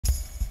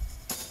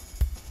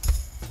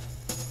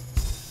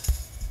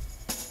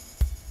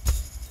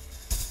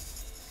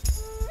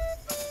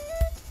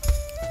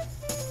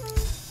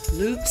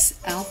Luke's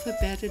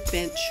Alphabet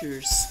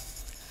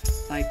Adventures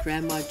by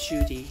Grandma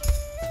Judy.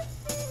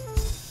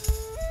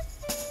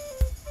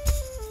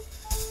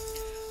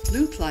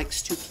 Luke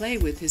likes to play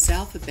with his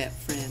alphabet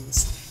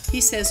friends.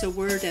 He says a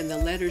word and the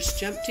letters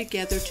jump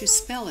together to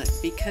spell it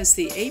because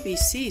the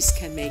ABCs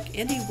can make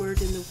any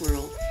word in the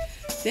world.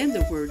 Then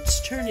the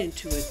words turn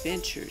into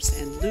adventures,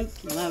 and Luke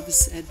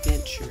loves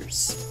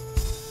adventures.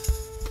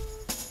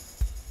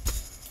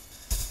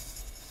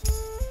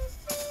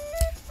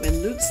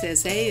 When Luke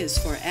says A is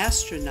for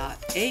astronaut,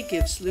 A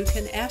gives Luke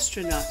an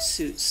astronaut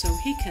suit so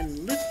he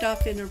can lift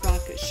off in a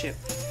rocket ship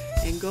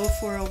and go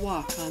for a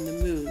walk on the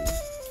moon.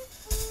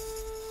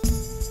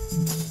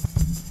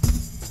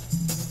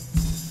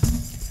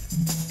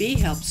 B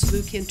helps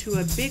Luke into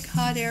a big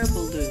hot air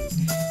balloon,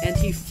 and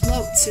he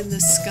floats in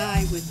the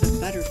sky with the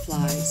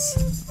butterflies.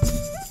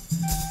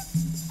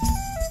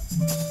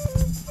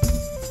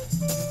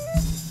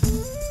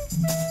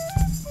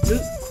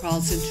 Luke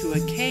crawls into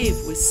a cave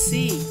with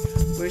C,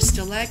 where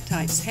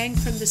stalactites hang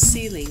from the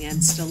ceiling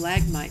and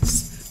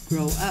stalagmites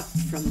grow up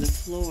from the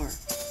floor.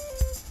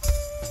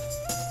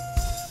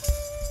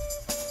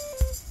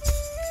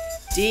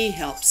 D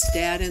helps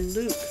Dad and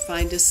Luke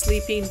find a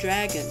sleeping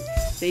dragon.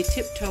 They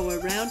tiptoe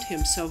around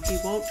him so he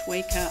won't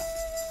wake up.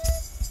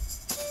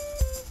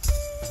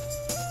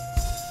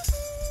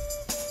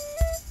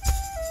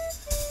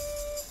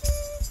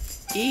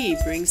 E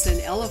brings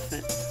an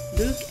elephant.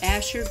 Luke,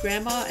 Asher,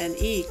 Grandma, and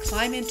E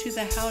climb into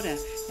the howdah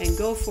and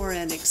go for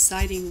an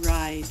exciting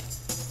ride.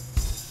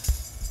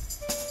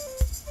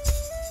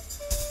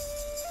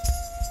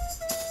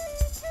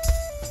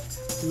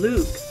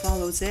 Luke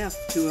follows F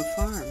to a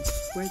farm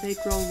where they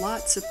grow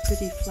lots of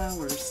pretty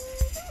flowers.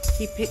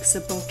 He picks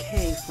a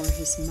bouquet for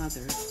his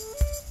mother.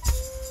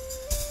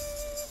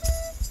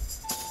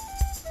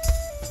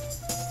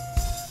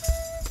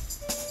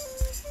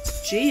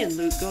 G and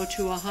Luke go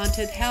to a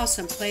haunted house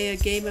and play a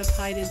game of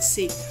hide and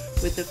seek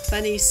with a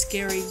funny,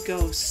 scary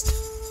ghost.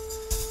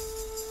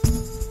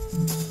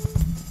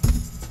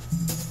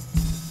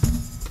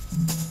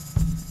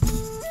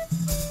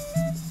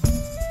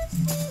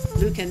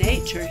 Luke and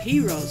H are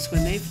heroes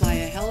when they fly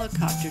a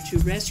helicopter to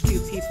rescue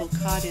people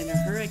caught in a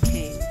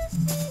hurricane.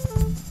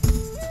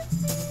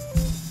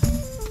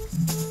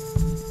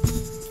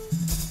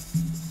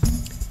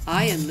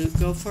 I and Luke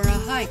go for a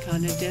hike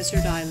on a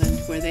desert island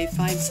where they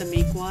find some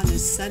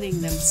iguanas sunning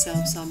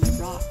themselves on the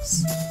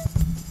rocks.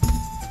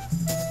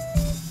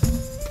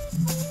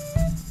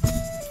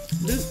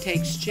 Luke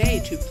takes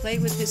Jay to play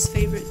with his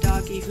favorite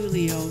doggy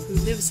Julio, who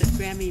lives at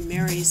Grammy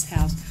Mary's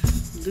house.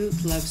 Luke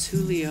loves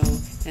Julio,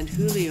 and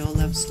Julio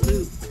loves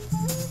Luke.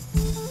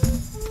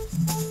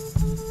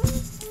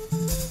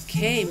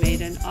 Kay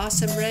made an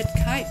awesome red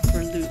kite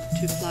for Luke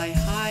to fly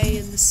high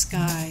in the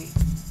sky.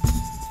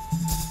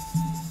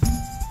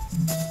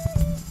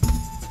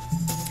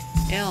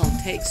 L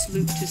takes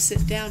Luke to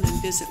sit down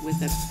and visit with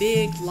a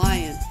big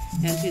lion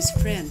and his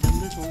friend, a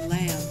little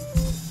lamb.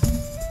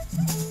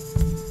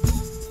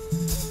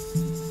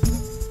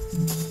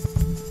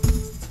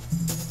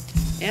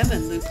 M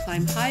and Luke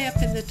climb high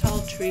up in the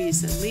tall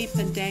trees and leap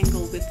and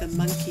dangle with the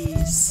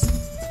monkeys.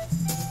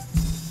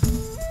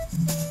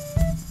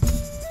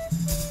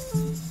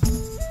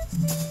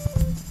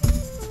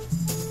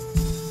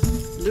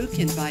 Luke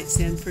invites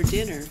them for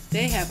dinner.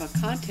 They have a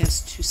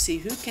contest to see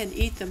who can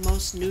eat the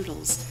most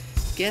noodles.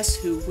 Guess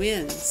who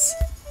wins?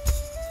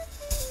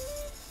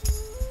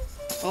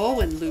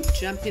 O and Luke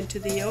jump into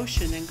the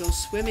ocean and go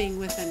swimming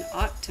with an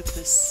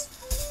octopus.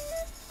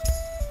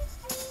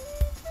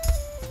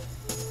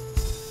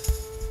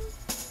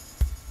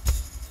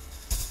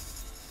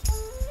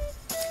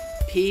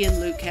 P and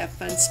Luke have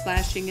fun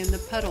splashing in the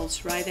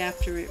puddles right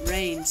after it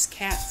rains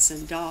cats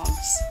and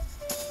dogs.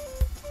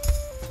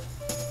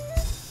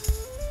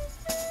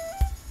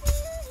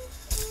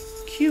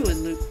 Q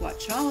and Luke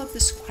watch all of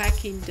the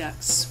quacking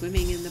ducks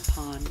swimming in the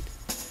pond.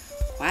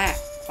 Quack,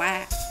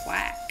 quack,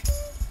 quack.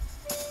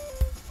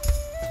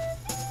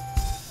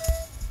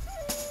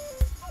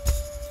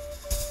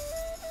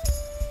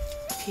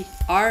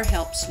 R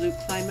helps Luke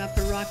climb up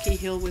a rocky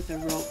hill with a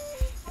rope,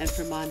 and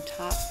from on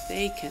top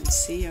they can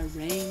see a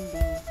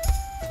rainbow.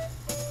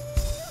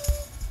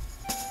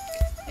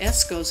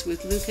 S goes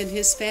with Luke and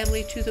his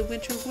family to the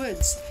winter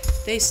woods.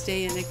 They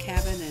stay in a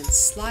cabin and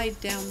slide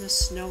down the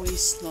snowy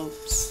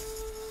slopes.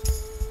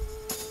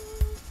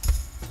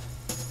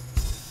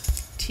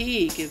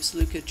 T gives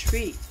Luke a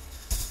treat,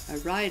 a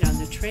ride on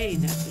the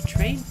train at the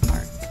train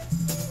park.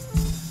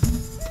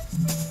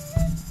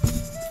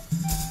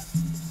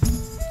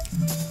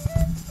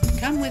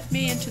 Come with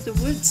me into the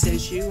woods,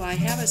 says U. I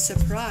have a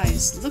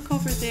surprise. Look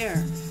over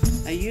there.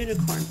 A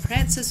unicorn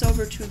prances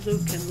over to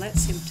Luke and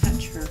lets him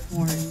touch her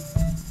horn.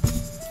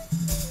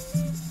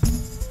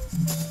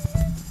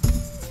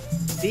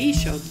 V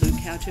showed Luke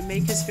how to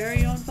make his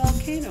very own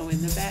volcano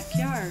in the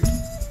backyard.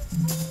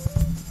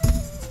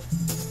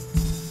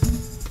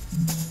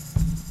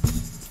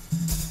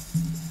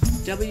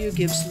 W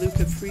gives Luke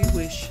a free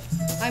wish.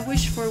 I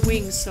wish for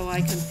wings so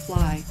I can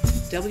fly.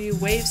 W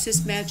waves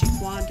his magic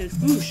wand and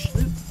whoosh,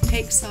 Luke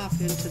takes off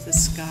into the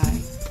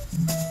sky.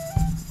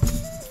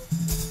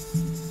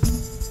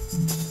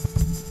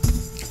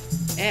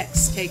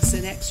 X takes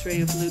an x-ray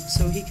of Luke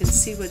so he can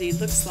see what he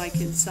looks like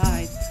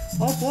inside.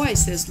 "Oh boy,"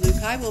 says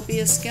Luke, "I will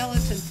be a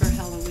skeleton for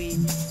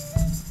Halloween."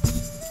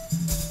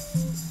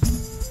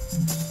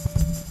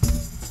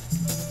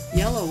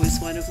 Yellow is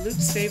one of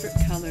Luke's favorite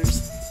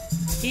colors.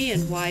 He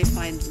and Y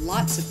find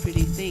lots of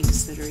pretty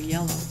things that are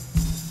yellow.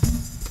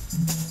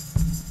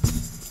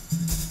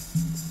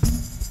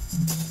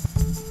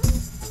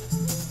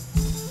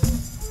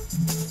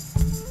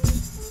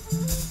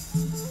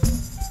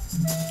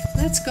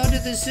 "Let's go to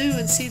the zoo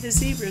and see the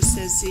zebras,"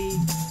 says Z.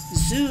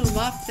 Zoom,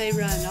 off they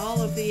run.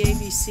 All of the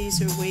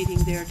ABCs are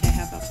waiting there to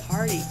have a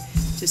party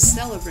to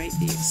celebrate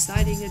the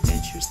exciting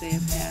adventures they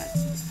have had.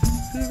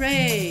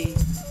 Hooray!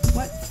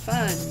 What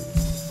fun!